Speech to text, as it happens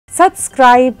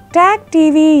Subscribe Tag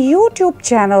TV YouTube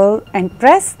channel and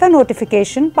press the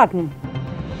notification button.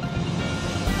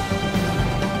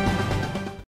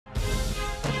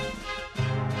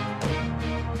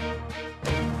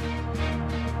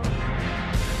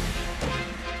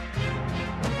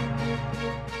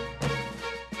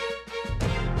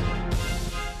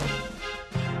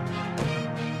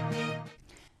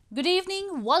 Good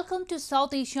evening, welcome to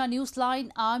South Asia Newsline.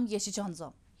 I'm Yeshi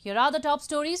Chanza. Here are the top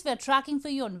stories we're tracking for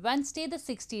you on Wednesday, the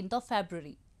 16th of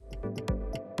February.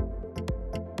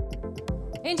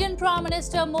 Indian Prime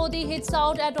Minister Modi hits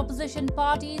out at opposition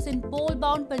parties in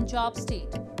poll-bound Punjab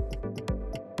state.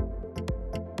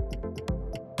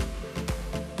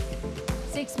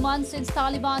 Six months since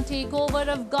Taliban takeover,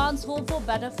 Afghans hope for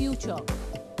better future.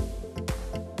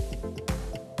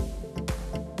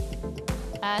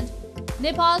 And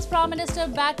Nepal's Prime Minister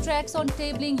backtracks on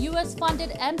tabling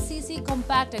US-funded MCC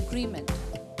Compact Agreement.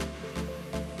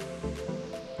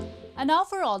 And now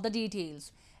for all the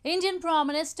details. Indian Prime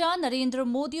Minister Narendra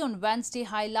Modi on Wednesday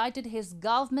highlighted his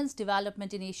government's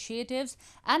development initiatives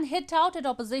and hit out at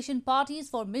opposition parties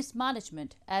for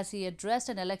mismanagement as he addressed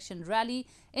an election rally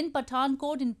in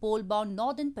Pathankot in poll-bound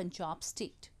northern Punjab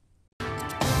state.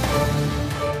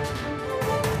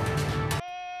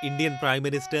 Indian Prime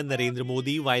Minister Narendra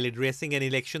Modi, while addressing an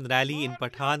election rally in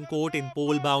Pathankot in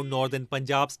poll-bound northern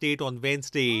Punjab state on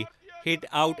Wednesday, hit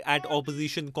out at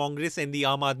opposition Congress and the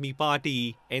Aam Aadmi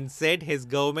Party and said his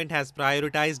government has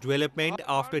prioritized development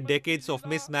after decades of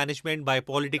mismanagement by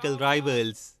political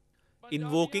rivals.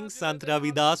 Invoking Sant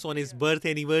Ravidas on his birth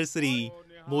anniversary,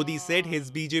 Modi said his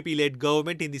BJP-led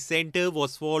government in the centre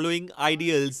was following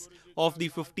ideals of the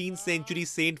 15th century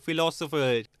saint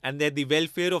philosopher and that the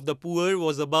welfare of the poor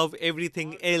was above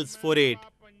everything else for it.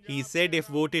 He said if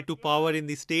voted to power in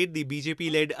the state, the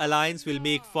BJP-led alliance will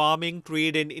make farming,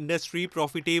 trade and industry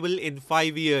profitable in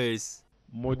 5 years.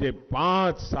 मुझे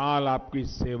 5 साल आपकी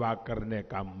सेवा करने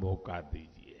का मौका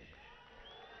दीजिए।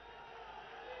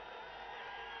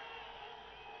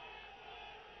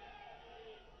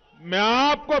 मैं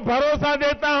आपको भरोसा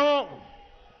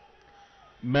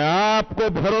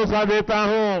देता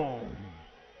हूं,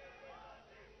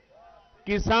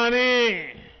 किसानी,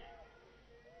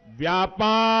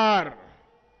 व्यापार,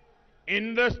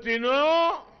 इंडस्ट्री नो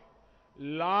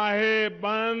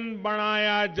लाहेबंद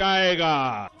बनाया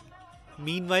जाएगा।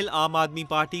 Meanwhile, Aam Aadmi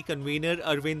Party convener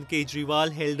Arvind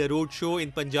Kejriwal held a roadshow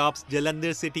in Punjab's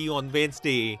Jalandhar city on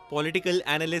Wednesday. Political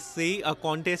analysts say a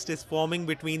contest is forming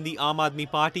between the Aam Aadmi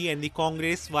Party and the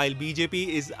Congress, while BJP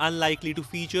is unlikely to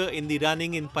feature in the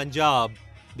running in Punjab.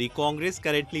 The Congress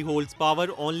currently holds power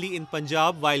only in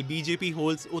Punjab, while BJP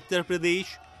holds Uttar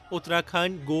Pradesh,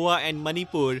 Uttarakhand, Goa and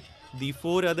Manipur, the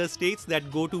 4 other states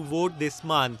that go to vote this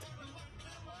month.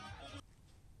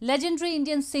 Legendary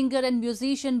Indian singer and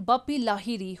musician Bappi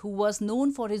Lahiri, who was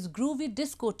known for his groovy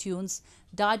disco tunes,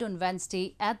 died on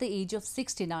Wednesday at the age of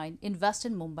 69 in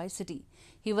western Mumbai city.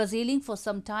 He was ailing for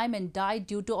some time and died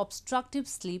due to obstructive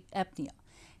sleep apnea.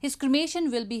 His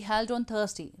cremation will be held on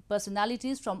Thursday.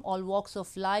 Personalities from all walks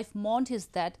of life mourned his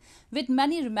death, with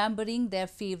many remembering their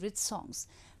favourite songs.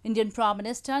 Indian Prime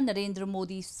Minister Narendra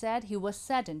Modi said he was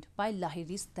saddened by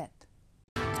Lahiri's death.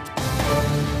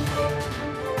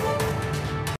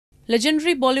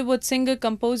 Legendary Bollywood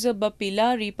singer-composer Bappi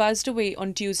Lahiri passed away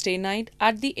on Tuesday night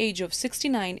at the age of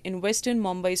 69 in Western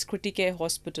Mumbai's Criticare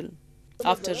Hospital.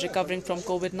 After recovering from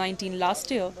COVID-19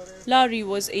 last year, Lahiri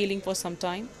was ailing for some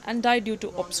time and died due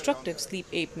to obstructive sleep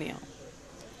apnea,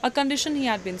 a condition he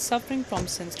had been suffering from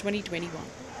since 2021.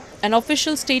 An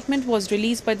official statement was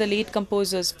released by the late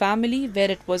composer's family,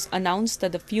 where it was announced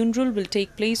that the funeral will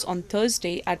take place on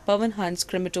Thursday at Pawan Hans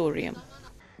Crematorium.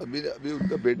 अभी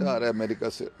उनका बेटा आ रहा है America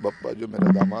से, बप्पा जो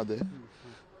मेरा दामाद है,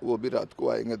 वो भी रात को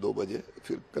आएंगे 2 बजे,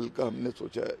 फिर कल का हमने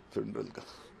सोचा है फ्यूनरल का।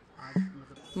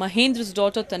 Mahendra's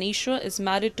daughter Tanisha is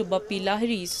married to Bappi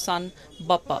Lahiri's son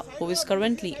Bappa, who is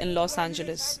currently in Los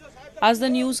Angeles. As the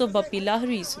news of Bappi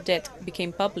Lahiri's death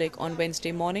became public on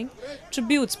Wednesday morning,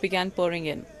 tributes began pouring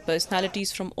in.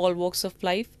 Personalities from all walks of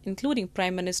life, including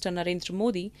Prime Minister Narendra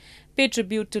Modi, paid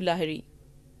tribute to Lahiri.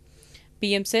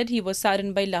 PM said he was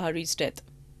saddened by Lahiri's death.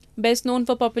 Best known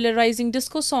for popularizing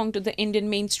disco song to the Indian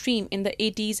mainstream in the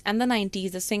 80s and the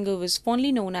 90s, the singer was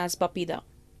fondly known as Bappida.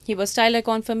 He was style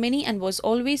icon for many and was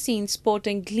always seen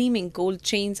sporting gleaming gold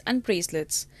chains and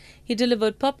bracelets. He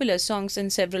delivered popular songs in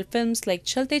several films like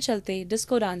Chalte Chalte,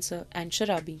 Disco Dancer and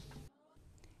Sharabi.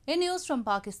 In news from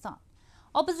Pakistan,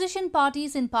 opposition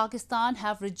parties in Pakistan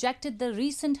have rejected the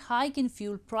recent hike in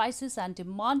fuel prices and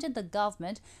demanded the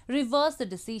government reverse the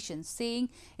decision, saying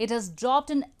it has dropped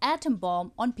an atom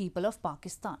bomb on people of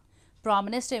Pakistan. Prime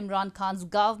Minister Imran Khan's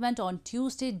government on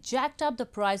Tuesday jacked up the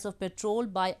price of petrol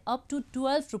by up to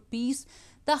 12 rupees,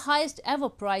 the highest ever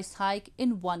price hike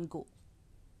in one go.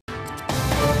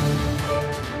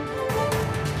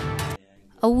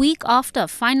 A week after,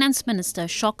 Finance Minister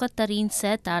Shaukat Tareen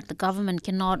said that the government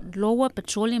cannot lower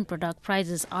petroleum product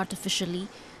prices artificially,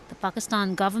 the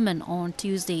Pakistan government on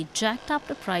Tuesday jacked up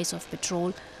the price of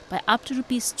petrol by up to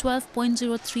Rs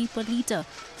 12.03 per litre,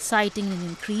 citing an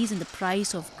increase in the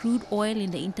price of crude oil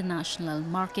in the international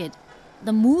market.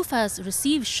 The move has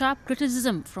received sharp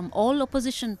criticism from all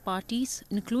opposition parties,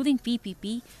 including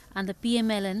PPP and the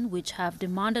PMLN, which have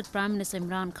demanded Prime Minister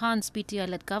Imran Khan's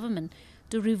PTI-led government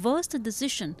to reverse the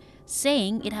decision,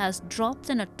 saying it has dropped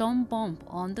an atom bomb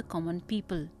on the common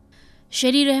people.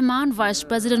 Sheri Rahman, Vice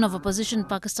President of Opposition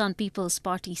Pakistan People's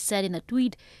Party, said in a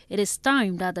tweet, "It is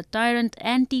time that the tyrant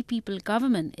anti-people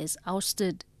government is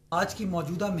ousted." आज की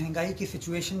मौजूदा महंगाई की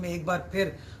situation में एक बार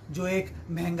फिर जो एक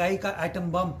महंगाई का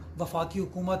एटम बम वफाकी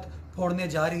हुकूमत फोड़ने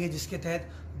जा रही है, जिसके तहत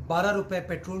 12 रुपए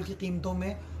पेट्रोल की कीमतों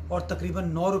में और तकरीबन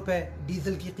 9 रुपए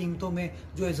डीजल की कीमतों में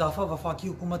जो इजाफा वफाकी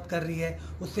हुकूमत कर रही है,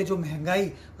 उससे जो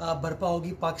महंगाई बरपा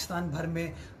होगी पाकिस्तान भर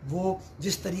में, वो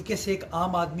जिस तरीके से एक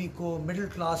आम आदमी को, मिडिल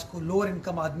क्लास को, लोअर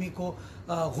इनकम आदमी को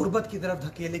गुर्बत की तरफ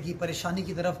धकेलेगी, परेशानी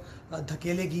की तरफ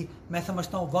धकेलेगी। मैं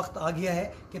समझता हूँ वक्त आ गया है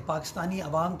कि पाकिस्तानी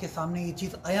अवाम के सामने ये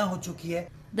चीज़ आया हो चुकी है।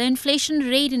 The inflation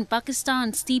rate in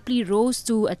Pakistan steeply rose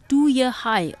to a 2-year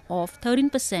high of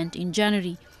 13% in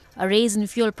January. A raise in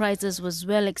fuel prices was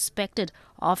well expected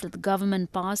after the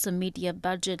government passed a mid-year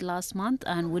budget last month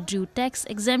and withdrew tax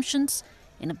exemptions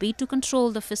in a bid to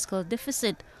control the fiscal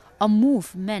deficit, a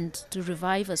move meant to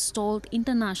revive a stalled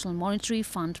International Monetary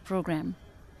Fund program.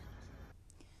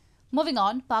 Moving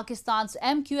on, Pakistan's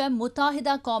MQM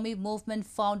Muttahida Qawmi Movement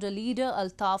founder leader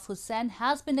Altaf Husaain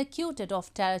has been acquitted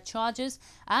of terror charges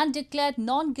and declared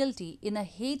non-guilty in a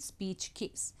hate speech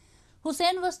case.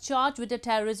 Hussain was charged with a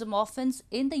terrorism offence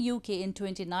in the UK in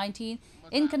 2019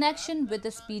 in connection with the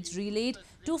speech relayed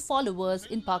to followers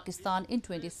in Pakistan in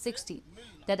 2016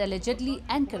 that allegedly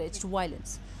encouraged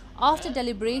violence. After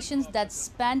deliberations that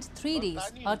spanned 3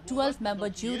 days, a 12-member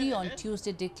jury on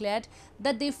Tuesday declared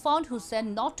that they found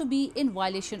Hussain not to be in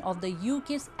violation of the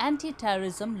UK's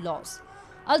anti-terrorism laws.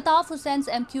 Altaf Hussain's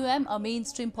MQM, a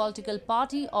mainstream political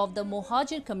party of the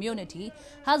Mohajir community,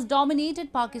 has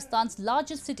dominated Pakistan's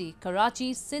largest city,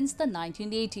 Karachi, since the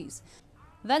 1980s.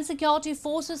 When security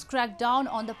forces cracked down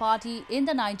on the party in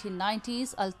the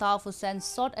 1990s, Altaf Hussain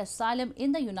sought asylum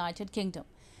in the United Kingdom.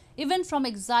 Even from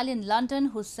exile in London,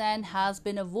 Hussain has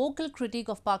been a vocal critic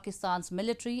of Pakistan's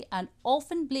military and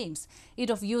often blames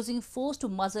it of using force to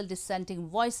muzzle dissenting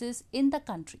voices in the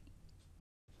country.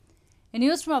 In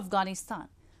news from Afghanistan,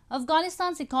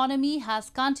 Afghanistan's economy has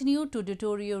continued to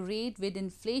deteriorate, with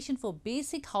inflation for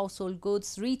basic household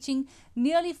goods reaching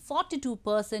nearly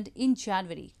 42% in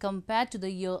January compared to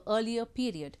the year earlier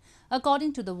period,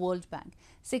 according to the World Bank.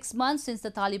 6 months since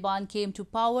the Taliban came to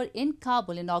power in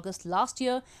Kabul in August last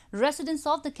year, residents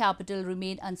of the capital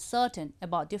remain uncertain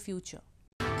about their future.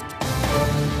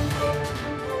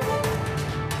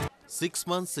 6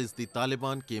 months since the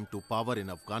Taliban came to power in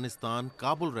Afghanistan,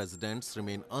 Kabul residents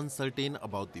remain uncertain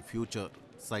about the future,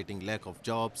 citing lack of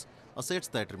jobs, assets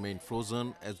that remain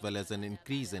frozen, as well as an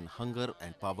increase in hunger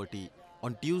and poverty.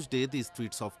 On Tuesday, the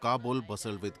streets of Kabul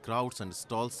bustled with crowds and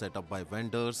stalls set up by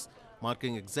vendors,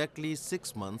 marking exactly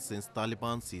 6 months since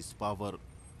Taliban seized power.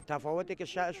 تفاوتی که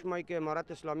 6 ماهی که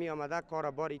امارت اسلامی آمده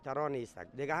کار باری ترا نیستک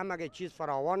دیگه هم اگه چیز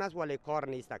فراوان است ولی کار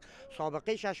نیستک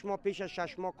سابقه 6 ماه پیش از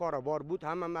 6 ماه کار بار بود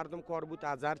همه مردم کار بود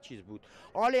از هر چیز بود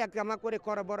حالا یک کمک ور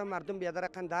کار بار مردم بیادر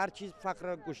قند هر چیز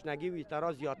فقر گشنگی و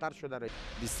ترا زیادتر شده راه.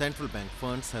 The central bank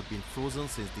funds have been frozen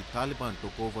since the Taliban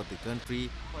took over the country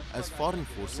as foreign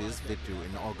forces withdrew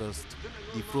in August.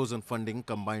 The frozen funding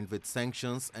combined with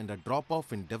sanctions and a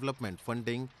drop-off in development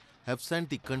funding have sent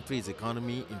the country's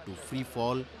economy into free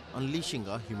fall, unleashing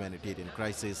a humanitarian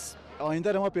crisis.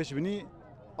 آینده ما پیش بینی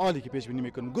عالی که پیش بینی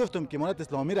میکنیم. گفتم که امارت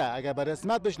اسلامی را اگر به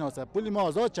رسمیت بشناسه پول ما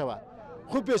آزاد شود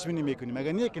خوب پیش بینی میکنیم.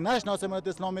 اگر نه که نشناسه امارت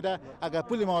اسلامی را اگر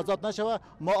پول ما آزاد نشود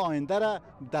ما آینده را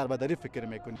در بدری فکر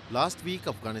میکنیم. Last week,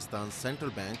 Afghanistan's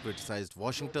central bank criticized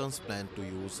Washington's plan to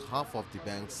use half of the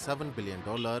bank's $7 billion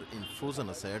in frozen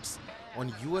assets on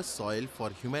US soil for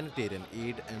humanitarian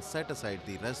aid and set aside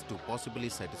the rest to possibly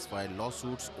satisfy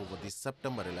lawsuits over the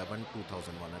September 11,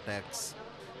 2001 attacks.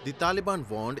 The Taliban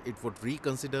warned it would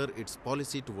reconsider its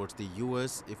policy towards the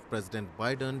US if President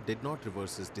Biden did not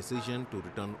reverse his decision to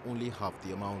return only half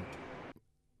the amount.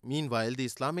 Meanwhile, the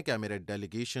Islamic Emirate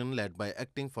delegation led by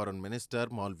acting Foreign Minister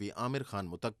Maulvi Amir Khan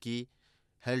Muttaqi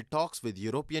held talks with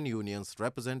European Union's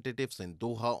representatives in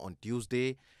Doha on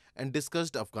Tuesday and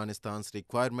discussed Afghanistan's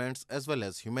requirements as well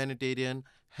as humanitarian,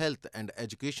 health and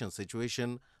education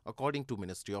situation, according to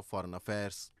Ministry of Foreign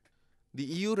Affairs. The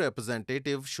EU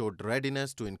representative showed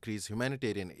readiness to increase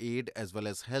humanitarian aid as well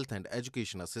as health and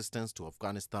education assistance to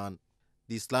Afghanistan.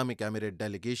 The Islamic Emirate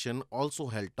delegation also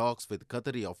held talks with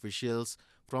Qatari officials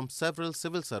from several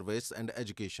civil service and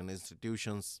education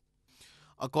institutions.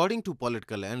 According to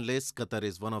political analysts, Qatar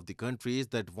is one of the countries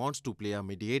that wants to play a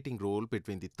mediating role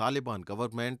between the Taliban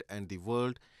government and the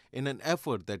world in an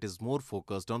effort that is more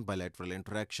focused on bilateral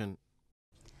interaction.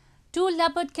 2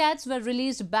 leopard cats were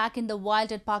released back in the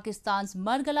wild at Pakistan's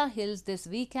Margala Hills this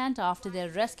weekend after their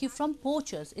rescue from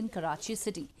poachers in Karachi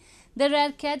city. The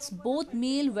rare cats, both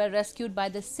male, were rescued by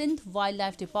the Sindh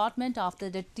Wildlife Department after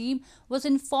the team was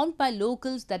informed by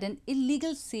locals that an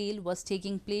illegal sale was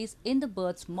taking place in the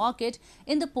birds market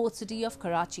in the port city of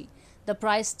Karachi. The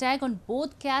price tag on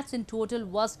both cats in total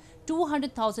was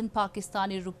 200,000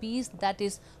 Pakistani rupees, that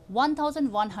is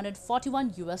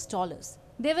 $1,141 US.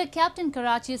 They were kept in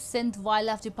Karachi's Sindh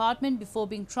Wildlife Department before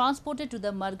being transported to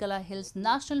the Margala Hills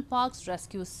National Park's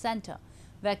Rescue Center,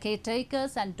 where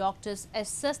caretakers and doctors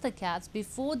assessed the cats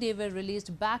before they were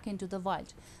released back into the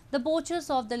wild. The poachers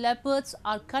of the leopards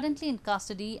are currently in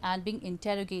custody and being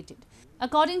interrogated.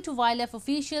 According to wildlife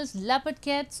officials, leopard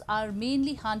cats are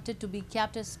mainly hunted to be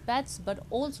kept as pets but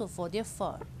also for their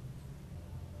fur.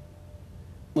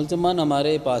 मुल्ज़मान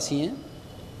हमारे पास ही हैं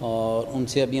और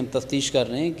उनसे अभी हम तफ्तीश कर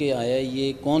रहे हैं कि आया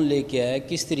ये कौन लेके आया,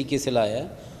 किस तरीके से लाया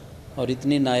और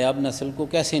इतनी नायाब नस्ल को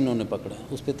कैसे इन्होंने पकड़ा,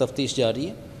 उस पर तफ्तीश जारी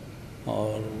है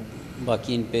और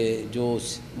बाकी इन पे जो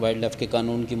वाइल्ड लाइफ के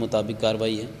कानून के मुताबिक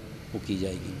कार्रवाई है वो की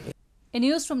जाएगी. In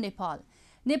news from Nepal,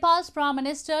 Nepal's Prime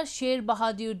Minister Sher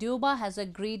Bahadur Deuba has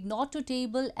agreed not to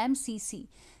table MCC,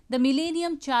 the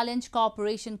Millennium Challenge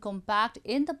Cooperation Compact,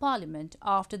 in the parliament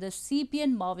after the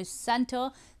CPN Maoist Center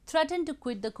threatened to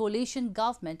quit the coalition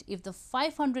government if the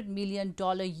 $500 million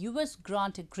US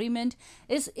grant agreement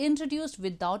is introduced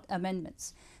without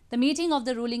amendments. The meeting of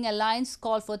the ruling alliance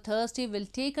called for Thursday will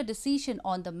take a decision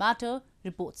on the matter,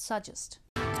 reports suggest.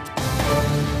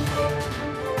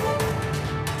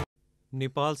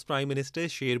 Nepal's Prime Minister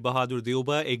Sher Bahadur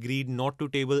Deuba agreed not to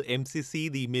table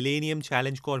MCC, the Millennium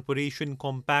Challenge Corporation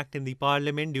Compact, in the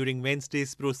parliament during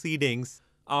Wednesday's proceedings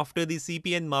after the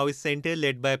CPN Maoist Center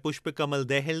led by Pushpa Kamal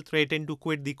Dahal threatened to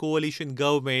quit the coalition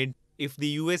government if the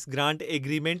US grant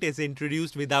agreement is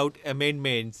introduced without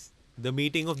amendments. The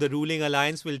meeting of the ruling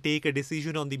alliance will take a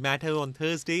decision on the matter on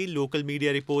Thursday, local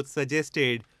media reports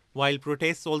suggested, while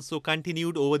protests also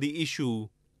continued over the issue.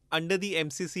 Under the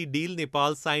MCC deal,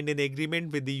 Nepal signed an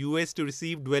agreement with the US to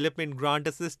receive development grant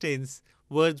assistance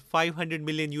worth $500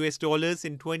 million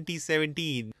in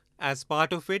 2017. As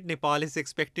part of it, Nepal is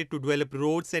expected to develop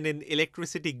roads and an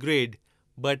electricity grid.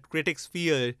 But critics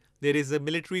fear there is a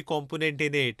military component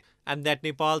in it and that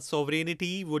Nepal's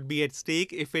sovereignty would be at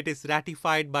stake if it is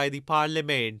ratified by the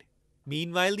parliament.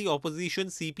 Meanwhile, the opposition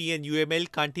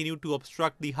CPN-UML continued to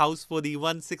obstruct the House for the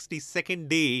 162nd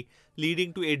day,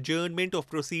 leading to adjournment of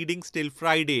proceedings till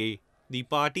Friday. The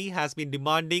party has been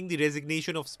demanding the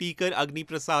resignation of Speaker Agni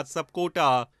Prasad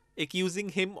Sapkota, accusing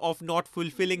him of not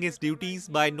fulfilling his duties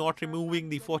by not removing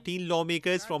the 14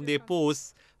 lawmakers from their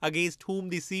posts against whom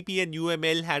the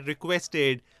CPN-UML had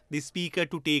requested the Speaker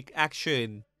to take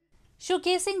action.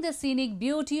 Showcasing the scenic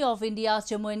beauty of India's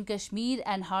Jammu and Kashmir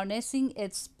and harnessing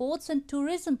its sports and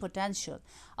tourism potential,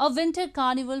 a winter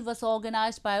carnival was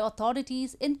organized by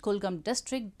authorities in Kulgam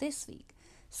district this week.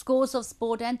 Scores of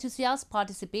sport enthusiasts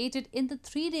participated in the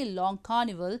 3-day-long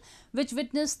carnival, which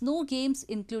witnessed snow games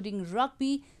including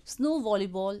rugby, snow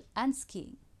volleyball and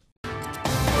skiing.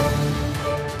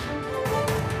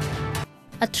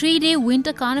 A 3-day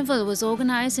winter carnival was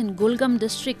organized in Gulgam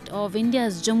district of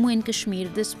India's Jammu and Kashmir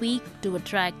this week to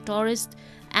attract tourists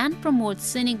and promote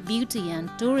scenic beauty and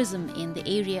tourism in the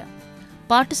area.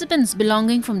 Participants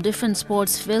belonging from different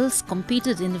sports fields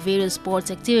competed in the various sports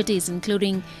activities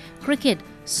including cricket,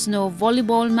 snow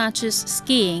volleyball matches,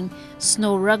 skiing,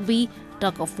 snow rugby,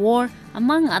 tug of war,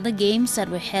 among other games that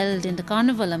were held in the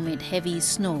carnival amid heavy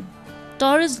snow.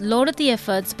 Tourists lauded the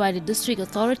efforts by the district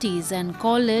authorities and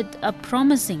called it a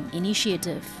promising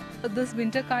initiative. This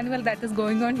winter carnival that is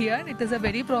going on here, it is a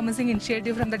very promising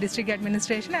initiative from the district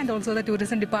administration and also the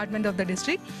tourism department of the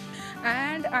district.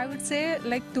 And I would say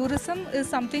tourism is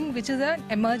something which is an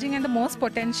emerging and the most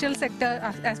potential sector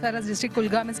as far as district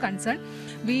Kulgam is concerned.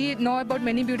 We know about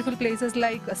many beautiful places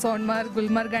like Sonmarg,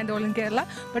 Gulmarg and all in Kerala,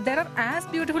 but there are as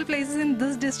beautiful places in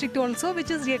this district also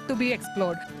which is yet to be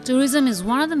explored. Tourism is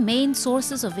one of the main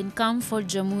sources of income for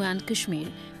Jammu and Kashmir.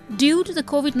 Due to the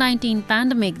COVID-19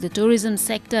 pandemic, the tourism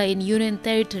sector in Union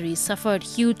Territory suffered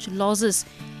huge losses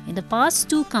in the past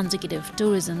 2 consecutive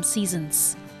tourism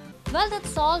seasons. Well,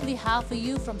 that's all we have for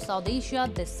you from South Asia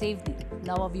this evening.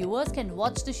 Now our viewers can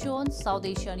watch the show on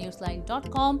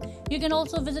southasianewsline.com. You can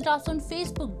also visit us on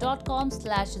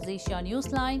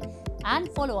facebook.com/AsAsiaNewsline and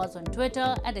follow us on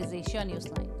Twitter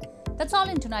 @AsAsiaNewsline. That's all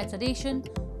in tonight's edition.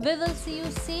 We will see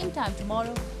you same time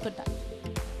tomorrow. Good night.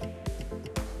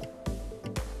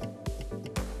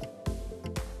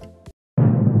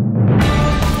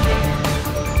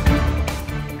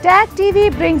 TAG TV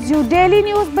brings you daily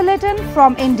news bulletin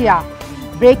from India.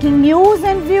 Breaking news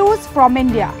and views from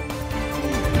India.